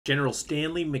General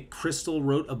Stanley McChrystal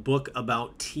wrote a book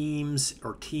about teams,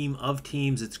 or Team of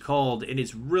Teams it's called, and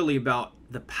it's really about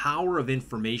the power of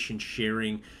information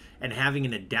sharing and having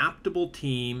an adaptable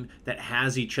team that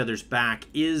has each other's back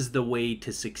is the way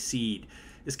to succeed.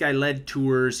 This guy led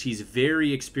tours, he's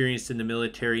very experienced in the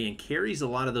military and carries a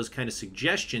lot of those kind of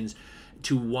suggestions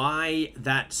to why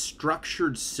that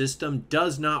structured system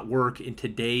does not work in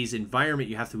today's environment.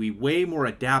 You have to be way more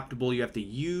adaptable. You have to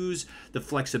use the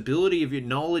flexibility of your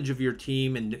knowledge of your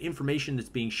team and the information that's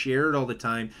being shared all the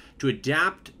time to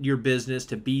adapt your business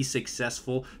to be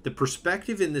successful. The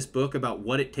perspective in this book about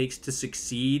what it takes to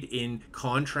succeed in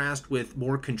contrast with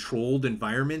more controlled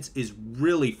environments is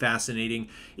really fascinating.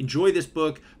 Enjoy this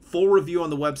book. Full review on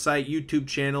the website, YouTube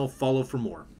channel. Follow for more.